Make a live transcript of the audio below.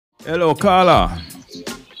Hello, Carla.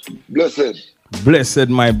 Blessed. Blessed,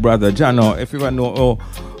 my brother. Jano, if you want to know,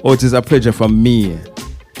 it is a pleasure for me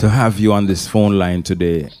to have you on this phone line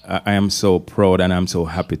today. I am so proud and I'm so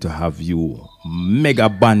happy to have you. Mega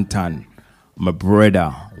Bontan, my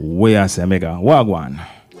brother. Where I say Mega? Wagwan.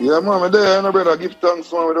 Yeah, man, I'm there, you know, brother. Give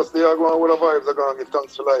thanks, man. We just stay going with the vibes. I can't give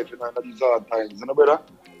thanks for life, you know, in these hard times, you know, brother.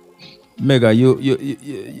 Mega,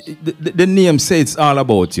 the name says it's all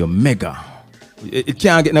about you. Mega. It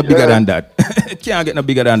can't get no bigger than that. It can't get no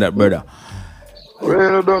bigger than that, brother.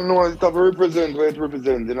 Well, you don't know, it have to represent what it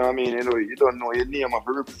represents, you know what I mean? You know, you don't know your name have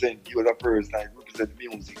to represent you as a person, it represent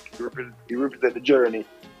music, it represent the journey.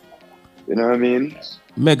 You know what I mean?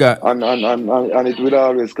 Mega. And it will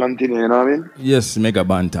always continue, you know what I mean? Yes, Mega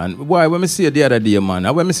Bontan. Why, when I see you the other day,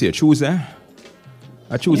 man, when I see you choose, I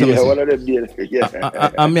choose yeah, one of them days.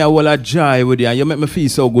 Yeah. I mean, I will joy with you, and you make me feel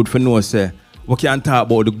so good for no say. We can talk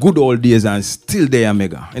about the good old days and still there,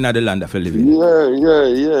 Mega, in the land of living. Yeah.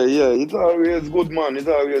 It's always good, man. It's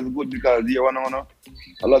always good because you know,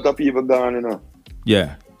 a lot of people gone, you know.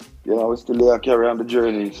 Yeah. You know, we still there carry on the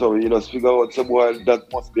journey. So you just figure out some boy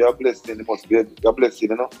that must be a blessing. It must be a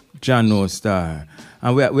blessing, you know. John No Star.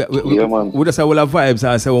 And we man. just have all the vibes.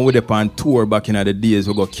 I say when we were on tour back in the days,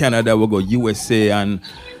 we go Canada, we go USA, and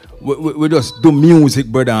we just do music,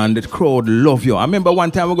 brother, and the crowd love you. I remember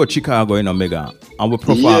one time we go Chicago in Omega, and we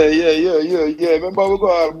perform. Yeah. Remember we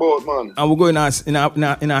go all about, man. And we go in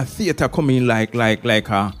a theater coming like I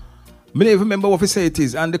don't remember what we say it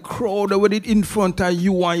is, and the crowd with it in front of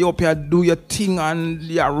you, and you up here do your thing and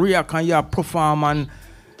you react and you perform, and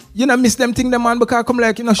you know miss them thing, them man, because come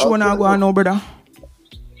like you know show now go on now, brother.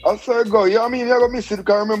 I say go, yeah, I mean you're gonna miss it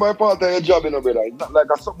because I remember I part of your job, you know, brother. It's not like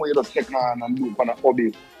a something you just take on and do on a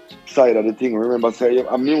hobby side of the thing. Remember say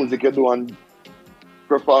a music you do and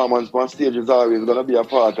performance on stage is always gonna be a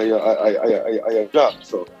part of your job.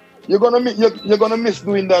 So you're gonna miss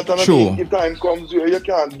doing that, and True. I mean, if time comes where you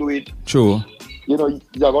can't do it, True. you know,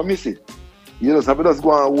 you're gonna miss it. You just have to just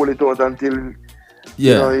go and hold it out until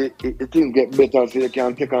you know things get better so you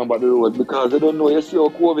can take on back the road, because you don't know, you see how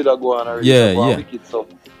COVID are going already. Yeah. Wicked, so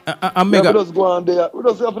we have to just go on there. We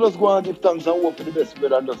just have to just go and give thanks and hope for the best,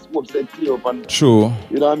 brother, and just hope say clear up and True.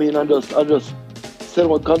 you know what I mean, and just send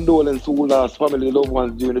my condolence to all lost family, loved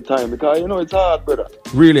ones during the time, because you know it's hard, brother.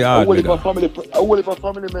 Really hard. I will if a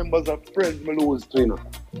family members and friends me lose to, you know.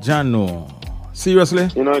 John, no. Seriously?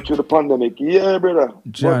 You know, through the pandemic. Yeah, brother.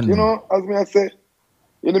 John. But you know, as me I say,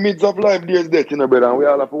 in the midst of life there's death, you know, brother, and we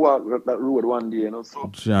all have to walk that road one day, you know. So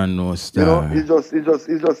John No Star. you know,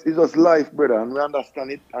 it's just life, brother, and we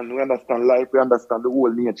understand it, and we understand life, we understand the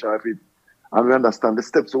whole nature of it, and we understand the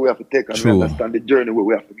steps we have to take, and True. we understand the journey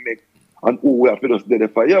we have to make. And who we have to just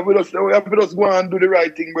dedify. Yeah, we have to just go and do the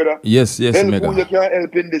right thing, brother. Yes, help Mega. who you can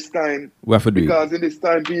help in this time. We have to do because it. in this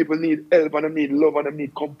time people need help and they need love and they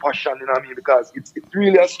need compassion, you know what I mean? Because it's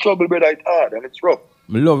really a struggle, brother. It's hard and it's rough.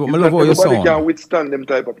 I love how you sound. Everybody can withstand them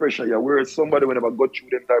type of pressure, yeah. Whereas somebody will never go through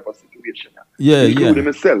them type of situation. Yeah. Including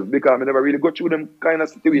myself, because I never really go through them kind of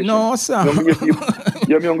situation. No, sir.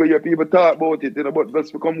 Younger people talk about it, you know, but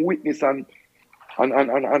just become witness and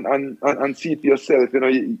see it yourself, you know,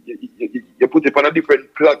 you put it on a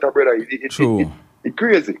different platter, brother. It's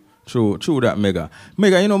crazy. True that, Mega.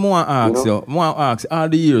 Mega, you know, more ask you, all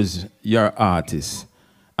the years you're an artist,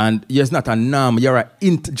 and you're not a norm, you're a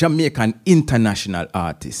Jamaican international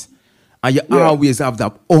artist. And you always have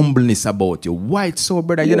that humbleness about you. Why it's so,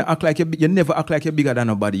 brother? You never act like you're bigger than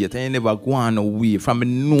nobody yet, and you never go on away from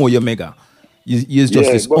know you, Mega. You're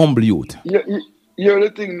just this humble youth. You're the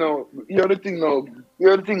thing going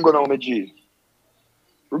on, my G.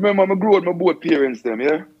 Remember, I grew up with my both parents, them,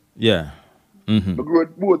 yeah? Yeah. Mm-hmm. I grew up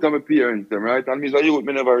with both of my parents, them, right? And me as a youth,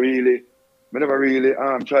 I never really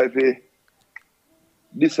try to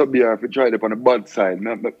disobey or try to on the bad side.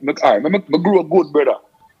 I grew up good, brother.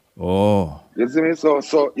 Oh. You see me? So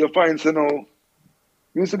you find, you know,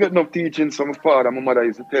 I used to get enough teachings from my father and my mother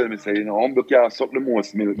used to tell me, say, you know, humble can't suck the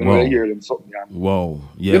most milk. You know, I hear them suck me. Wow.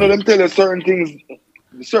 Yeah. You know, them tell you certain things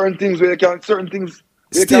where you can, certain things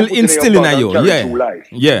still instilling at you. Yeah. Through life.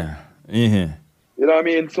 Yeah. Mm-hmm. You know what I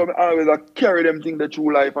mean? So I always carry them things that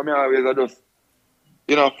through life. I mean, I just,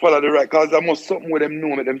 you know, follow the right, because I must something with them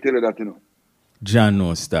know me, them tell you that, you know. John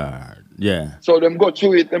No Star. Yeah. So them go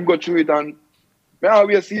through it and I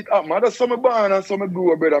always see it happen. I just saw me born and saw me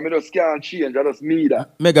grow, brother. I just can't change. I just me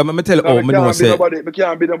that. Mega, me tell you how me know say. I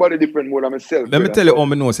can't be nobody different more than myself. Let me tell you how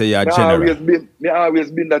me know say you're general. I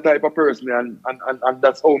always been that type of person, and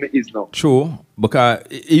that's how me is now. True, because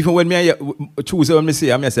even when me choose when me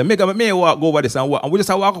say, I say, Mega, me walk go over this and walk, and we just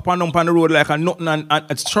walk up and down on the road like a nothing,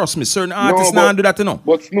 and trust me, certain artists now do that, you know.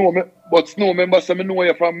 But no, member say me know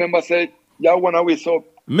you from. Member say you wanna wake up.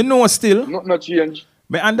 Me know still. Nothing change.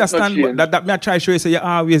 Me understand that me try to show you say you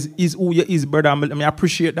always is who you is, brother. Me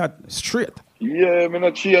appreciate that straight. Yeah, me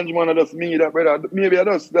not change, man. I just me that, brother. Maybe I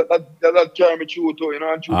just that carry me through too, you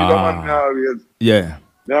know. And through that man, me always. Yeah.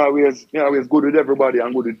 Me always good with everybody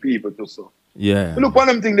and good with people too. So. Yeah. Look on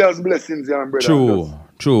them thing. There's blessings, yeah, brother.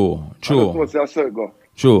 True.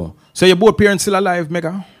 True. So your both parents still alive,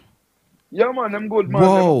 Mega? Yeah, man. Them good, man.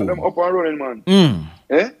 Whoa. Them up and running, man.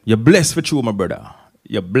 Eh? You're blessed for true, my brother.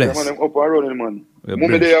 You're blessed. Yeah, man. Them up and running, man.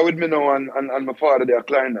 Mommy there with me now, and my father there,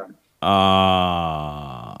 Kleiner.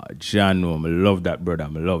 Jano, I love that, brother.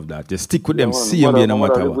 I love that. You stick with them, see them no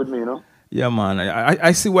matter what. Me, you know? Yeah, man.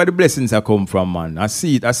 I see where the blessings are come from, man. I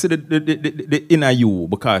see it. I see the inner you,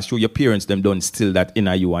 because your parents them don't still that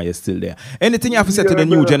inner you and you're still there. Anything you have to say to the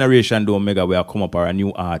new generation, though, Mega, where I come up or a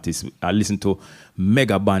new artist, I listen to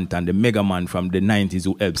Mega Bontan, the Mega Man from the 90s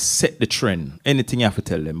who helped set the trend. Anything you have to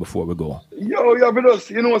tell them before we go? Yo, you have to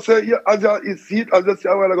just, you know, say, as you see it, as I say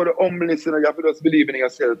a while ago, the humbleness, you know, you have to just believe in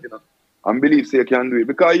yourself, you know, and believe so you can do it.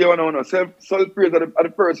 Because you know, self-praise are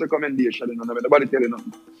the first recommendation, you know, nobody tell you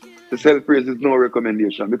nothing. The self-praise is no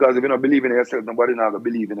recommendation. Because if you don't believe in yourself, nobody not going to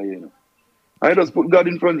believe in you, you know. I just put God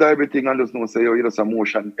in front of everything and just know, say, yo, you just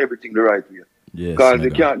emotion, everything the right way. Yes,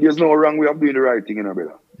 because there's no wrong way of doing the right thing, you know,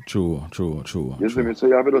 brother. True. You see me? So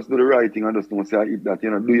you have to just do the right thing and just know, say, I eat that, you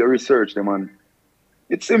know, do your research, man.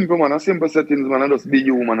 It's simple, man. A simple settings, man, and just be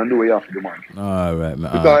you, man, and do what you have to do, man. All right,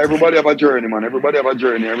 man. Because everybody have a journey, man. Everybody have a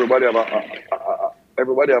journey. Everybody have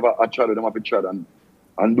a child them have to tread and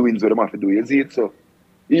doings what them have to do. You see it? So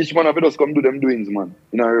each man have to just come do them doings, man,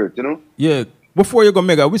 in our earth, you know? Yeah. Before you go,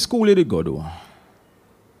 Mega, which school did you go to?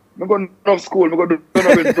 I go to school. I go to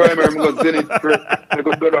primary. I go Zenith Prep. I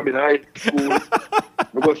go to high school.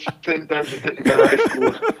 I go St. Andrew Technical High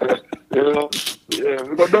School. You know? Yeah,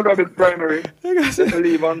 we got done with primary. We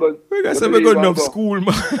got enough school,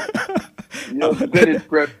 man. Yeah, Zenith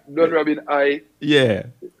Prep, done Robin High. Yeah.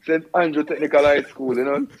 St. Andrew Technical High School, you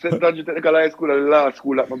know. St. Andrew Technical High School is the last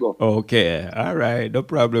school that I go. Okay, all right, no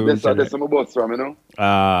problem. That's my boss from, you know.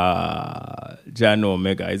 Jano,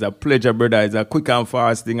 Mega, it's a pleasure, brother. It's a quick and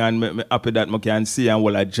fast thing, and me happy that I can see and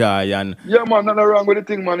will a joy. And yeah, man, nothing wrong with the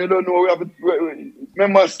thing, man. You don't know, we have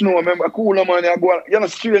remember Snow, remember Cooler, man. You're not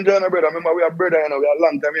stranger, brother. Remember, we are brother, you know. We are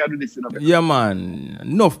long time, we do this, you know. Yeah, man.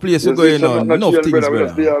 Enough place to go, you know. Enough things, brother. We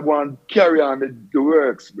just go and carry on the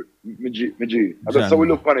works, me G. That's how we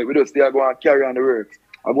look on it. We just go and carry on the works.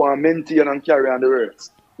 I go and maintain and carry on the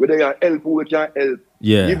works. Whether you help who we can help,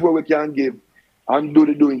 give what we can give, and do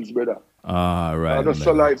the doings, brother. All right. And that's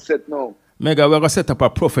so life set now. Mega, we're going to set up a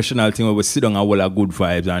professional thing where we sit down and all our good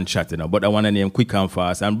vibes and chat, you know. But I want to name quick and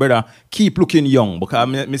fast. And brother, keep looking young, because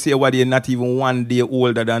me say what you're not even 1 day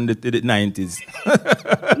older than the 90s.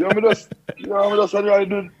 Me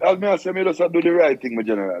just do the right thing, my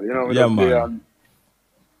general. You know, yeah, man.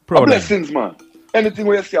 Blessings, man. Anything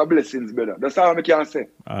where you say are blessings, brother. That's all I can say.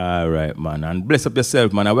 All right, man. And bless up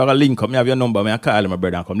yourself, man. I will link up. I have your number. I call my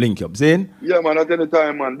brother and come link up. See? Yeah, man. At any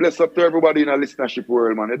time, man. Bless up to everybody in the listenership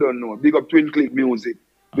world, man. I don't know. Big up Twin Click Music.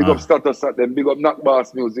 Big up Status at them. Big up Knock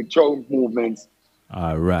Bass Music. Chow Movements.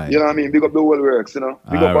 All right. You know what I mean? Big up the whole works, you know.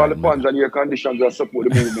 Big up all the fans and your conditions that support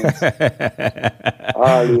the movements.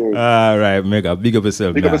 All right, Mega. Big up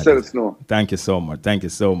yourself. Big up yourself, Snow. Thank you so much. Thank you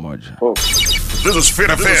so much. Oh. This is Fit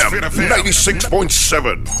FM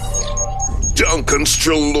 96.7. Duncan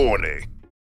Strelorny.